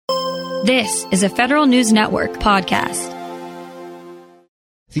This is a Federal News Network podcast.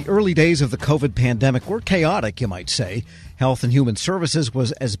 The early days of the COVID pandemic were chaotic, you might say. Health and Human Services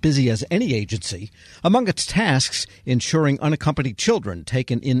was as busy as any agency. Among its tasks, ensuring unaccompanied children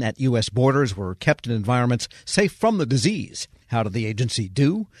taken in at U.S. borders were kept in environments safe from the disease. How did the agency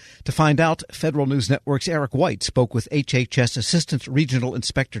do? To find out, Federal News Network's Eric White spoke with HHS Assistant Regional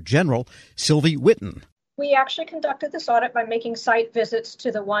Inspector General Sylvie Witten. We actually conducted this audit by making site visits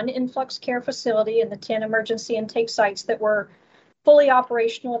to the one influx care facility and the 10 emergency intake sites that were fully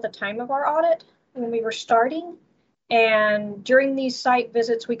operational at the time of our audit when we were starting. And during these site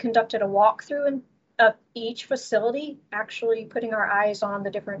visits, we conducted a walkthrough of each facility, actually putting our eyes on the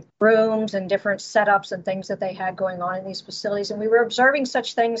different rooms and different setups and things that they had going on in these facilities. And we were observing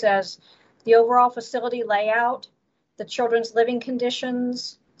such things as the overall facility layout, the children's living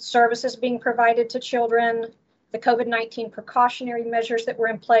conditions, services being provided to children, the COVID-19 precautionary measures that were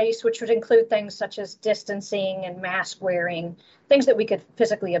in place, which would include things such as distancing and mask wearing, things that we could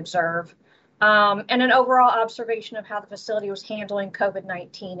physically observe, and an overall observation of how the facility was handling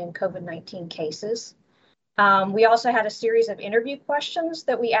COVID-19 and COVID-19 cases. We also had a series of interview questions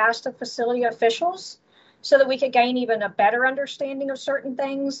that we asked of facility officials so that we could gain even a better understanding of certain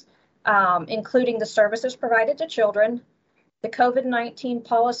things, including the services provided to children, the COVID-19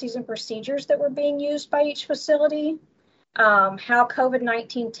 policies and procedures that were being used by each facility, how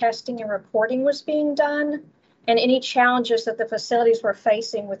COVID-19 testing and reporting was being done, and any challenges that the facilities were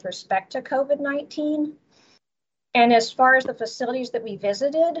facing with respect to COVID-19. And as far as the facilities that we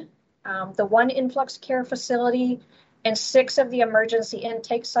visited, the one influx care facility and 6 of the emergency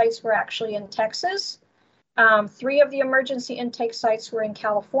intake sites were actually in Texas. 3 of the emergency intake sites were in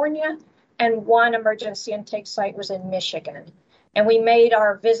California, and 1 emergency intake site was in Michigan. And we made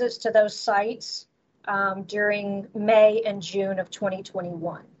our visits to those sites during May and June of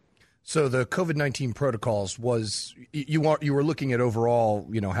 2021. So the COVID-19 protocols was, you were looking at overall,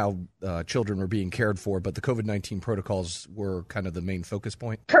 how children were being cared for, but the COVID-19 protocols were kind of the main focus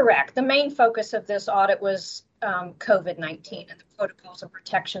point? Correct. The main focus of this audit was COVID-19 and the protocols and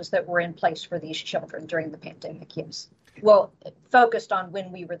protections that were in place for these children during the pandemic, yes. Well, focused on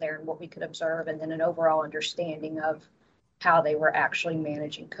when we were there and what we could observe, and then an overall understanding of how they were actually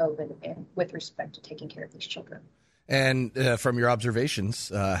managing COVID and with respect to taking care of these children. And from your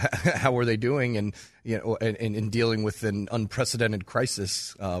observations, how were they doing? And in dealing with an unprecedented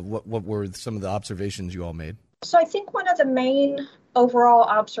crisis, what were some of the observations you all made? So I think one of the main overall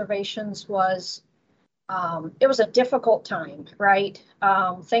observations was it was a difficult time, right?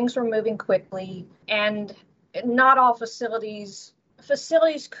 Things were moving quickly, and not all facilities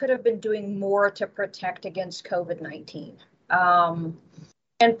could have been doing more to protect against COVID-19.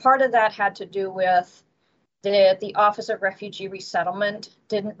 And part of that had to do with the Office of Refugee Resettlement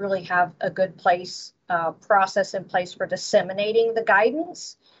didn't really have a good process in place for disseminating the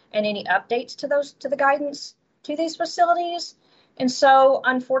guidance and any updates to the guidance to these facilities. And so,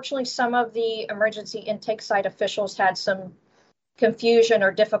 unfortunately, some of the emergency intake site officials had some confusion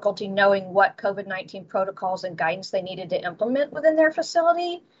or difficulty knowing what COVID-19 protocols and guidance they needed to implement within their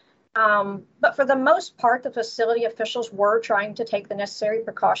facility. But for the most part, the facility officials were trying to take the necessary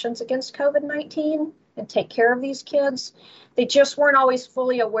precautions against COVID-19 and take care of these kids. They just weren't always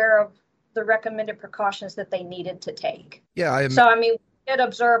fully aware of the recommended precautions that they needed to take. Yeah. We did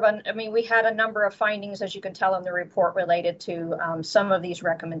observe, we had a number of findings, as you can tell in the report, related to some of these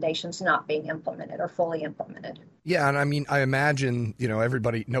recommendations not being implemented or fully implemented. Yeah, and I imagine,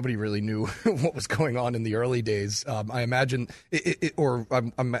 nobody really knew what was going on in the early days. I imagine,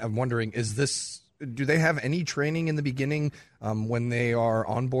 I'm wondering, do they have any training in the beginning when they are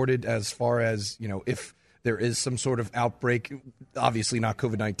onboarded as far as, if there is some sort of outbreak, obviously not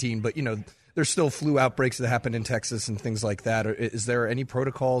COVID-19, but, there's still flu outbreaks that happen in Texas and things like that. Is there any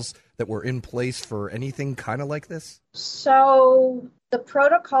protocols that were in place for anything kind of like this? So the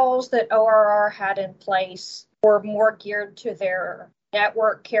protocols that ORR had in place were more geared to their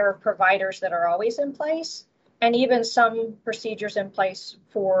network care providers that are always in place, and even some procedures in place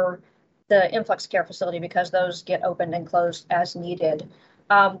for the influx care facility because those get opened and closed as needed.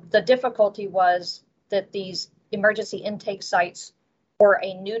 The difficulty was that these emergency intake sites were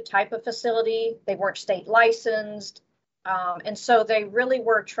a new type of facility. They weren't state licensed. And so they really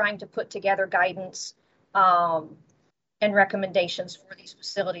were trying to put together guidance and recommendations for these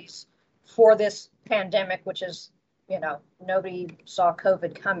facilities for this pandemic, which is, nobody saw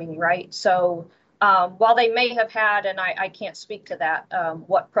COVID coming, right? So while they may have had, and I can't speak to that,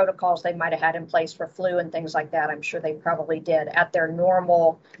 what protocols they might have had in place for flu and things like that, I'm sure they probably did at their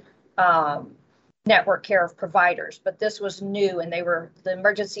normal network care of providers, but this was new, and the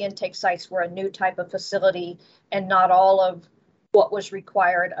emergency intake sites were a new type of facility, and not all of what was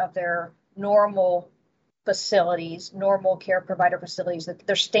required of their normal facilities, normal care provider facilities, that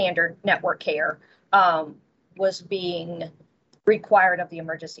their standard network care was being required of the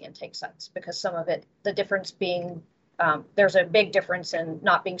emergency intake sites, because some of it, the difference being, there's a big difference in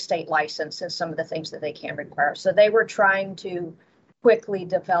not being state licensed and some of the things that they can require. So they were trying to quickly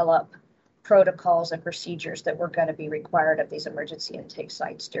develop protocols and procedures that were going to be required of these emergency intake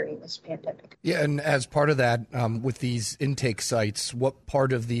sites during this pandemic. Yeah, and as part of that, with these intake sites, what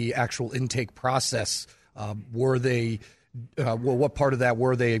part of the actual intake process were they? What part of that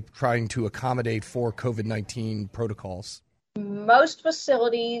were they trying to accommodate for COVID-19 protocols? Most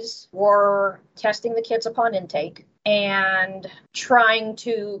facilities were testing the kids upon intake and trying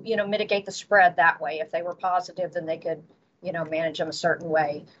to, mitigate the spread that way. If they were positive, then they could, manage them a certain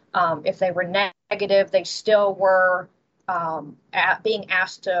way. If they were negative, they still were being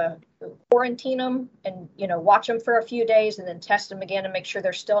asked to quarantine them and, watch them for a few days and then test them again and make sure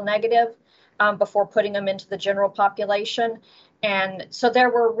they're still negative before putting them into the general population. And so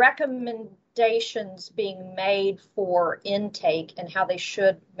there were recommendations being made for intake and how they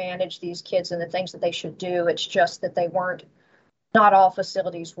should manage these kids and the things that they should do. It's just that not all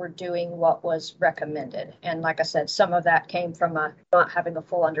facilities were doing what was recommended. And like I said, some of that came from not having a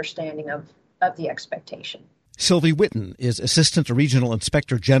full understanding of the expectation. Sylvie Whitten is Assistant Regional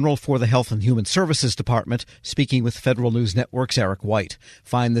Inspector General for the Health and Human Services Department, speaking with Federal News Network's Eric White.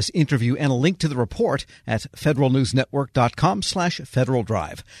 Find this interview and a link to the report at federalnewsnetwork.com/Federal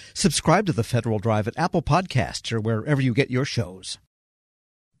Drive. Subscribe to the Federal Drive at Apple Podcasts or wherever you get your shows.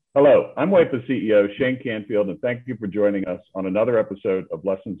 Hello, I'm WIPA CEO Shane Canfield, and thank you for joining us on another episode of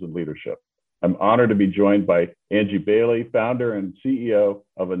Lessons in Leadership. I'm honored to be joined by Angie Bailey, founder and CEO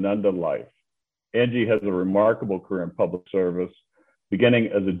of Ananda Life. Angie has a remarkable career in public service, beginning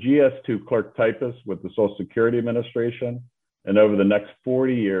as a GS2 clerk typist with the Social Security Administration. And over the next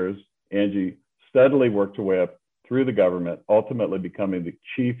 40 years, Angie steadily worked her way up through the government, ultimately becoming the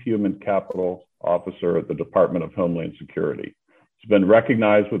Chief Human Capital Officer at the Department of Homeland Security. She's been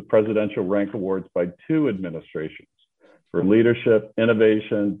recognized with presidential rank awards by 2 administrations for leadership,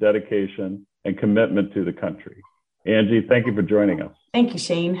 innovation, dedication, and commitment to the country. Angie, thank you for joining us. Thank you,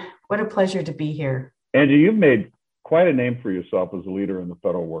 Shane. What a pleasure to be here. Angie, you've made quite a name for yourself as a leader in the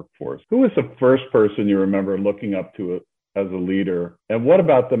federal workforce. Who was the first person you remember looking up to as a leader, and what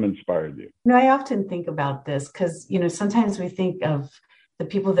about them inspired you? I often think about this because, sometimes we think of the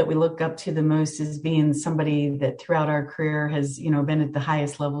people that we look up to the most as being somebody that throughout our career has, been at the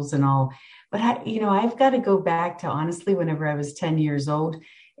highest levels and all. But, I've got to go back to, honestly, whenever I was 10 years old.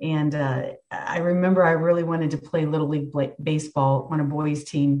 And I remember I really wanted to play Little League baseball on a boys'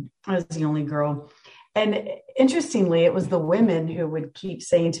 team. I was the only girl. And interestingly, it was the women who would keep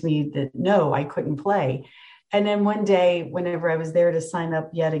saying to me that, no, I couldn't play. And then one day, whenever I was there to sign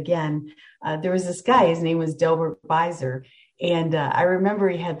up yet again, there was this guy, his name was Delbert Beiser. And I remember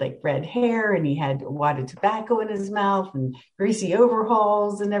he had like red hair and he had wad of tobacco in his mouth and greasy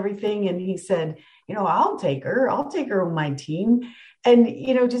overalls and everything. And he said, I'll take her on my team. And,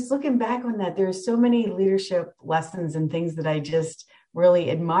 just looking back on that, there's so many leadership lessons and things that I just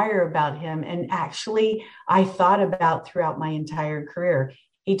really admire about him. And actually, I thought about throughout my entire career.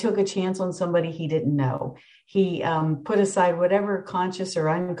 He took a chance on somebody he didn't know. He put aside whatever conscious or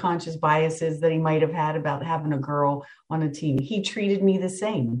unconscious biases that he might have had about having a girl on a team. He treated me the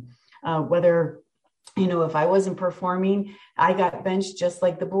same, whether if I wasn't performing, I got benched just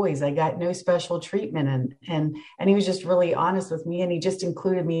like the boys. I got no special treatment. And he was just really honest with me, and he just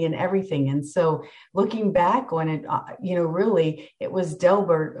included me in everything. And so looking back on it, really, it was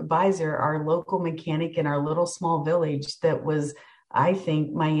Delbert Beiser, our local mechanic in our little small village, that was, I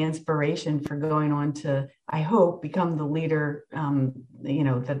think, my inspiration for going on to, I hope, become the leader,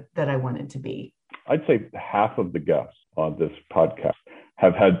 that I wanted to be. I'd say half of the guests on this podcast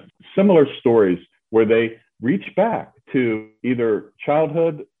have had similar stories where they reach back to either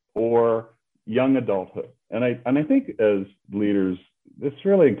childhood or young adulthood. And I think as leaders, it's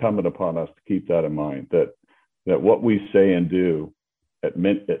really incumbent upon us to keep that in mind, that what we say and do,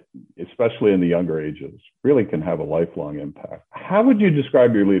 especially in the younger ages, really can have a lifelong impact. How would you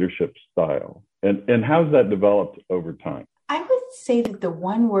describe your leadership style, and how's that developed over time? I would say that the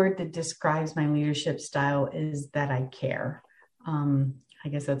one word that describes my leadership style is that I care. I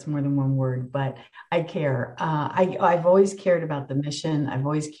guess that's more than one word, but I care. I've always cared about the mission. I've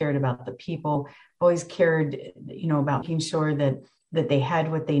always cared about the people. I've always cared, about making sure that that they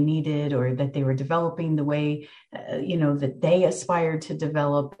had what they needed, or that they were developing the way, that they aspired to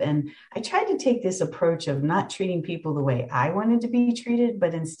develop. And I tried to take this approach of not treating people the way I wanted to be treated,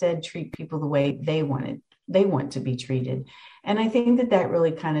 but instead treat people the way they want to be treated. And I think that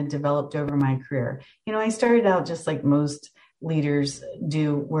really kind of developed over my career. I started out just like most leaders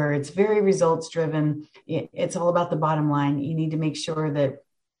do, where it's very results driven. It's all about the bottom line. You need to make sure that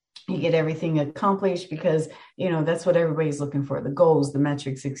you get everything accomplished because, that's what everybody's looking for, the goals, the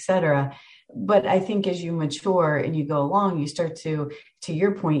metrics, etc. But I think as you mature and you go along, you start to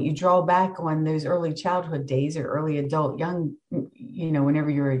your point, you draw back on those early childhood days or early adult, whenever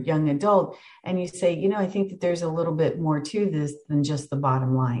you're a young adult, and you say, I think that there's a little bit more to this than just the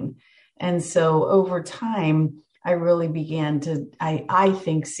bottom line. And so over time, I really began to, I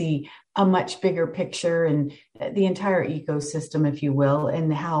think, see a much bigger picture and the entire ecosystem, if you will,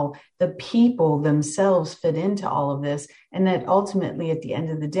 and how the people themselves fit into all of this. And that ultimately, at the end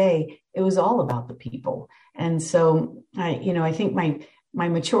of the day, it was all about the people. And so I think my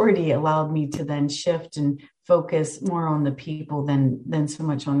maturity allowed me to then shift and focus more on the people than so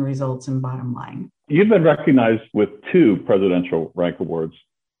much on results and bottom line. You've been recognized with 2 presidential rank awards,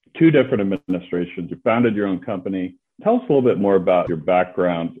 2 different administrations. You founded your own company. Tell us a little bit more about your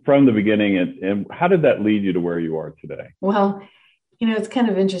background from the beginning and how did that lead you to where you are today? Well, it's kind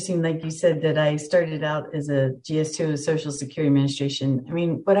of interesting, like you said, that I started out as a GS2, Social Security Administration. I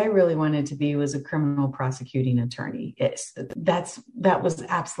mean, what I really wanted to be was a criminal prosecuting attorney. That was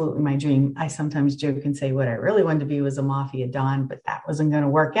absolutely my dream. I sometimes joke and say what I really wanted to be was a mafia don, but that wasn't going to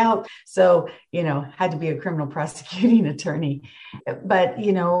work out. So, had to be a criminal prosecuting attorney. But,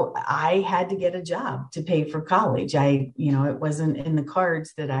 I had to get a job to pay for college. It wasn't in the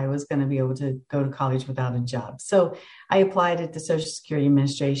cards that I was going to be able to go to college without a job. So I applied at the Social Security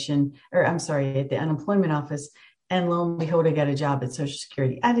Administration, at the unemployment office. And lo and behold, I got a job at Social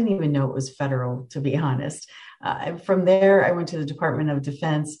Security. I didn't even know it was federal, to be honest. From there, I went to the Department of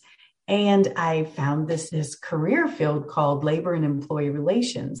Defense, and I found this career field called Labor and Employee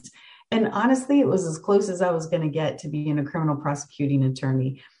Relations. And honestly, it was as close as I was going to get to being a criminal prosecuting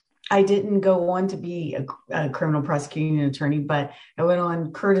attorney. I didn't go on to be a criminal prosecuting attorney, but I went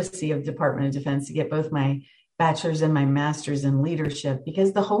on courtesy of Department of Defense to get both my bachelor's and my master's in leadership,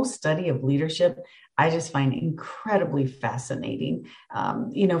 because the whole study of leadership, I just find incredibly fascinating.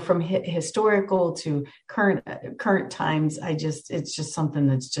 From historical to current times, it's just something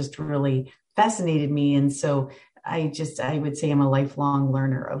that's just really fascinated me. And so I would say I'm a lifelong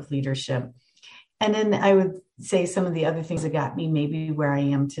learner of leadership. And then I would say some of the other things that got me maybe where I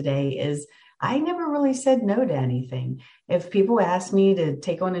am today is I never really said no to anything. If people asked me to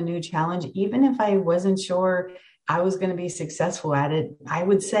take on a new challenge, even if I wasn't sure I was going to be successful at it, I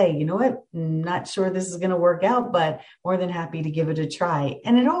would say, you know what, not sure this is going to work out, but more than happy to give it a try.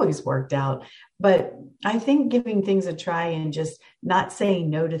 And it always worked out. But I think giving things a try and just not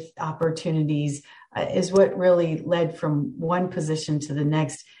saying no to opportunities is what really led from one position to the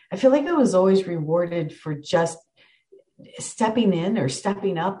next. I feel like I was always rewarded for just stepping in or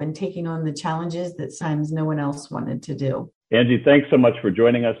stepping up and taking on the challenges that sometimes no one else wanted to do. Angie, thanks so much for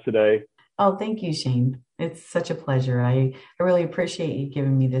joining us today. Oh, thank you, Shane. It's such a pleasure. I really appreciate you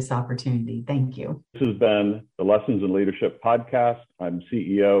giving me this opportunity. Thank you. This has been the Lessons in Leadership podcast. I'm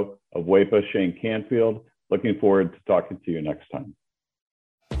CEO of WEPA, Shane Canfield. Looking forward to talking to you next time.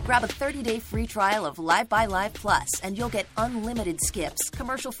 Grab a 30-day free trial of Live by Live Plus, and you'll get unlimited skips,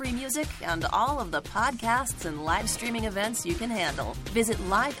 commercial-free music, and all of the podcasts and live streaming events you can handle. Visit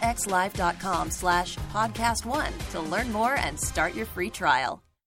livexlive.com/podcast1 to learn more and start your free trial.